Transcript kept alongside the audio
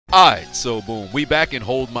Alright, so boom, we back in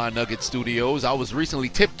Hold My Nugget Studios. I was recently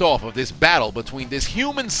tipped off of this battle between this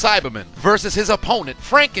human Cyberman versus his opponent,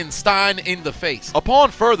 Frankenstein in the face.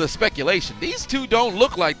 Upon further speculation, these two don't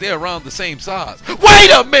look like they're around the same size.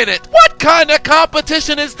 Wait a minute! What kind of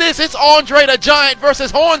competition is this? It's Andre the Giant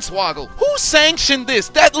versus Hornswoggle. Who sanctioned this?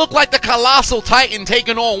 That looked like the colossal titan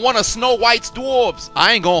taking on one of Snow White's dwarves.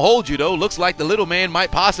 I ain't gonna hold you though, looks like the little man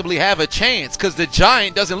might possibly have a chance, cause the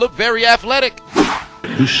giant doesn't look very athletic.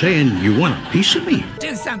 You saying you want a piece of me?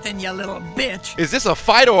 Do something, you little bitch. Is this a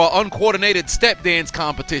fight or an uncoordinated step dance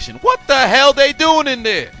competition? What the hell they doing in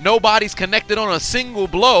there? Nobody's connected on a single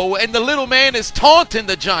blow, and the little man is taunting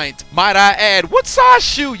the giant. Might I add, what size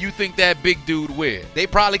shoe you think that big dude wear? They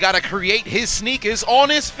probably gotta create his sneakers on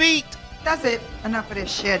his feet. That's it. Enough of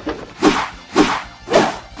this shit.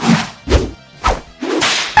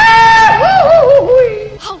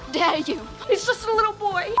 How dare you? He's just a little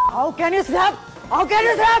boy. How can you stop? How can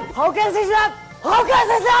you stop? How can you stop? How can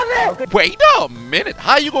you stop me? Wait a minute.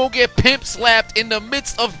 How you gonna get pimp slapped in the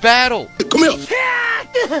midst of battle? Come here.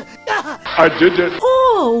 I did it.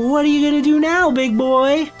 Oh, what are you gonna do now, big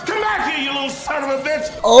boy? Come back here, you little son of a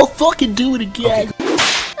bitch. I'll fucking do it again.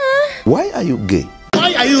 Why are you gay?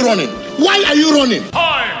 Why are you running? Why are you running?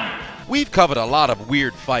 Time. We've covered a lot of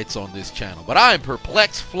weird fights on this channel, but I'm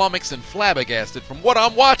perplexed, flummoxed, and flabbergasted from what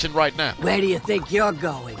I'm watching right now. Where do you think you're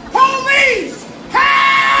going? Police!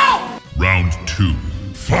 Help! Round 2.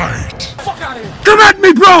 Fight! Fuck out of here! Come at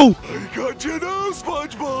me, bro! I got you now,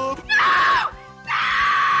 SpongeBob! No!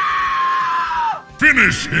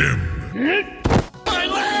 Finish him! My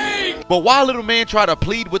leg! But why little man try to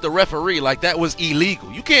plead with the referee like that was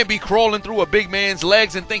illegal? You can't be crawling through a big man's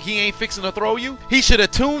legs and think he ain't fixing to throw you. He should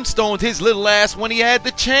have tombstoned his little ass when he had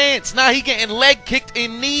the chance. Now he getting leg kicked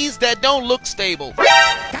in knees that don't look stable.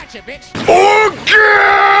 Gotcha, bitch! Oh,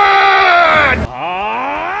 God! Ow!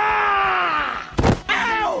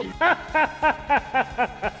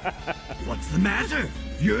 What's the matter?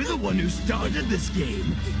 You're the one who started this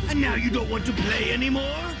game, and now you don't want to play anymore?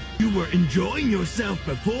 You were enjoying yourself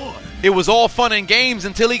before. It was all fun and games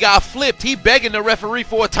until he got flipped. He begging the referee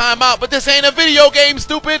for a timeout, but this ain't a video game,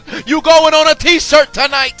 stupid. You going on a t-shirt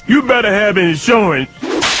tonight. You better have insurance.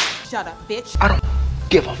 Shut up, bitch. I don't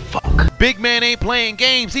give a fuck. Big man ain't playing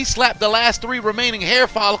games. He slapped the last 3 remaining hair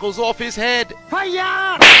follicles off his head.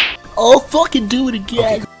 Hiya! I'll fucking do it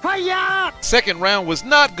again. Hiya! Second round was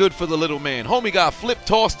not good for the little man. Homie got flipped,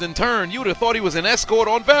 tossed, and turned. You'd have thought he was an escort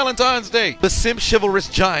on Valentine's Day. The simp chivalrous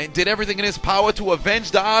giant did everything in his power to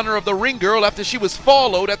avenge the honor of the ring girl after she was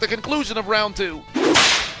followed at the conclusion of round 2.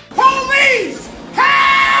 Police!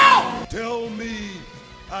 Help! Tell me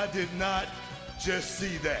I did not just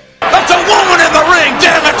see that. That's a woman in the ring,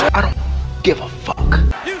 damn it! I don't give a fuck.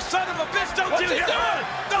 You son of a bitch, don't you hit her!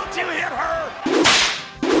 Don't you hit her!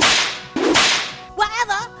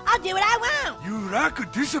 Whatever, I'll do what I want. You lack a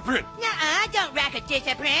discipline. Nuh-uh, don't rack a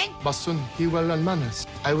discipline. But soon he will learn manners.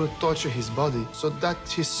 I will torture his body so that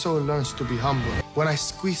his soul learns to be humble. When I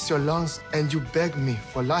squeeze your lungs and you beg me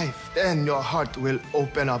for life, then your heart will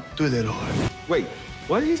open up to the Lord. Wait,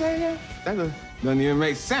 what did he say again? That doesn't even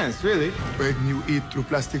make sense, really. When you eat through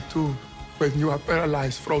plastic tube, when you are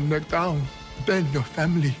paralyzed from neck down, then your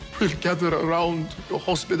family will gather around your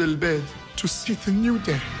hospital bed to see the new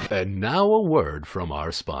day. And now a word from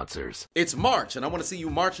our sponsors. It's March, and I want to see you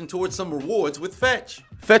marching towards some rewards with Fetch.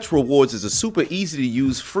 Fetch Rewards is a super easy to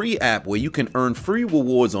use free app where you can earn free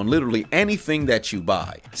rewards on literally anything that you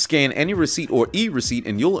buy. Scan any receipt or e-receipt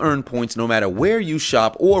and you'll earn points no matter where you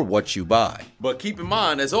shop or what you buy. But keep in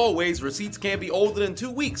mind, as always, receipts can't be older than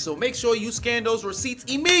 2 weeks, so make sure you scan those receipts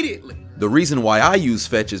immediately. The reason why I use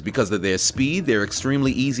Fetch is because of their speed, they're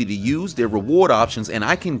extremely easy to use, their reward options, and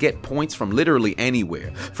I can get points from literally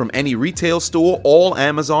anywhere. From any retail store, all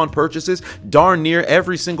Amazon purchases, darn near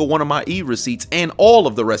every single one of my e-receipts, and all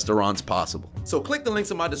of the restaurants possible. So click the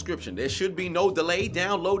links in my description. There should be no delay.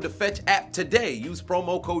 Download the Fetch app today. Use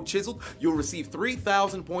promo code Chiseled. You'll receive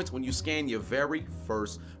 3,000 points when you scan your very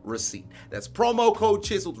first receipt. That's promo code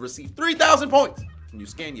Chiseled. Receive 3,000 points when you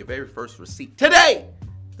scan your very first receipt today.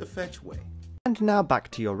 The Fetch way. And now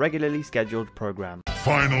back to your regularly scheduled program.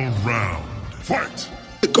 Final round. Fight!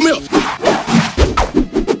 Come here.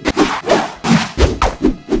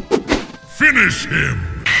 Finish him!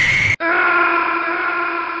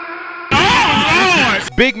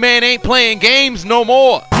 Big man ain't playing games no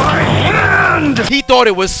more. He thought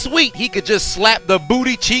it was sweet. He could just slap the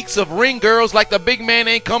booty cheeks of ring girls like the big man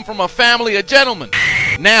ain't come from a family of gentlemen.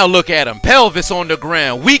 Now look at him, pelvis on the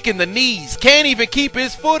ground, weak in the knees, can't even keep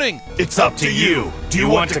his footing. It's up to you. Do you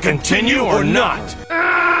want to continue or not?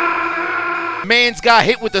 Man's got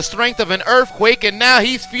hit with the strength of an earthquake, and now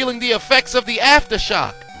he's feeling the effects of the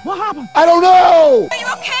aftershock. What happened? I don't know! Are you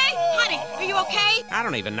okay? Honey, are you okay? I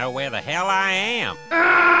don't even know where the hell I am.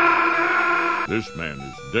 This man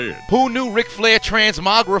is dead. Who knew Ric Flair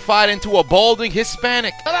transmogrified into a balding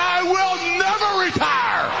Hispanic? And I will never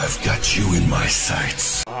retire! I've got you in my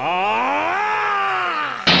sights.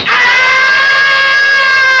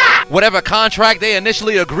 Whatever contract they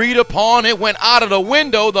initially agreed upon, it went out of the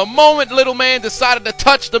window the moment Little Man decided to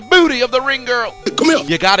touch the booty of the ring girl. Come here.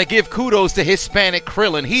 You gotta give kudos to Hispanic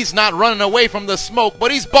Krillin. He's not running away from the smoke, but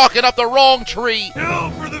he's barking up the wrong tree.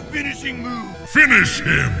 Now for the finishing move. Finish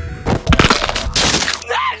him.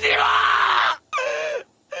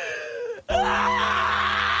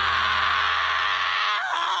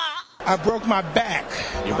 I broke my back.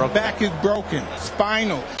 My back is broken.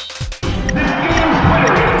 Spinal.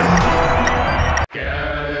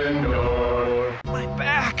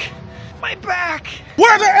 My back!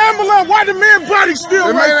 Where the ambulance? Why the man body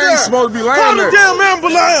still right there? Ain't supposed to be laying there. Call the damn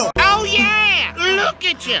ambulance! Oh yeah! Look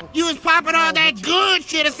at you! You was popping all that good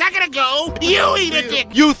shit a second ago. You eat a dick!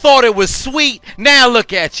 You thought it was sweet. Now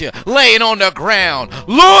look at you, laying on the ground,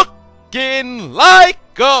 looking like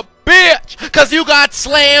a bitch. Cause you got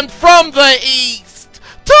slammed from the east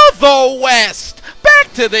to the west,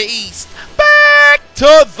 back to the east, back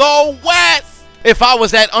to the west. If I was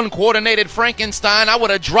that uncoordinated Frankenstein, I would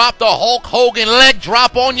have dropped the Hulk Hogan leg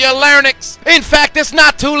drop on your larynx. In fact, it's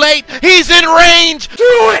not too late. He's in range.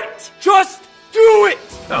 Do it! Just do it!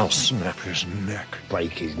 I'll snap his neck.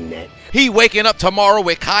 Break his neck. He waking up tomorrow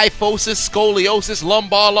with kyphosis, scoliosis,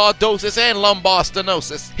 lumbar lordosis, and lumbar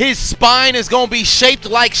stenosis. His spine is gonna be shaped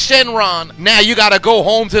like Shenron. Now you gotta go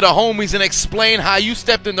home to the homies and explain how you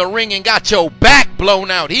stepped in the ring and got your back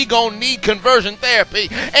blown out. He gonna need conversion therapy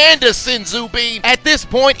and a Sinzu beam. At this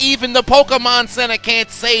point, even the Pokemon Center can't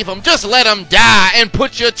save him. Just let him die and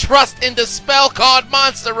put your trust in the spell card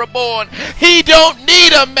Monster Reborn. He don't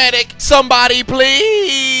need a medic. Somebody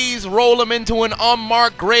please roll him into an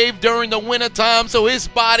unmarked grave during the wintertime so his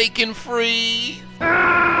body can freeze.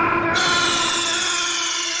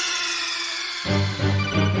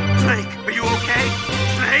 Snake, are you okay?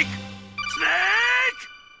 Snake? Snake!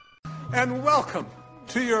 And welcome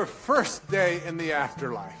to your first day in the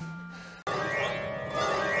afterlife.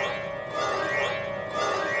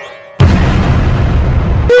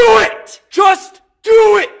 Do it! Just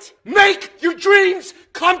do it! Make your dreams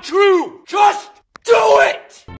come true!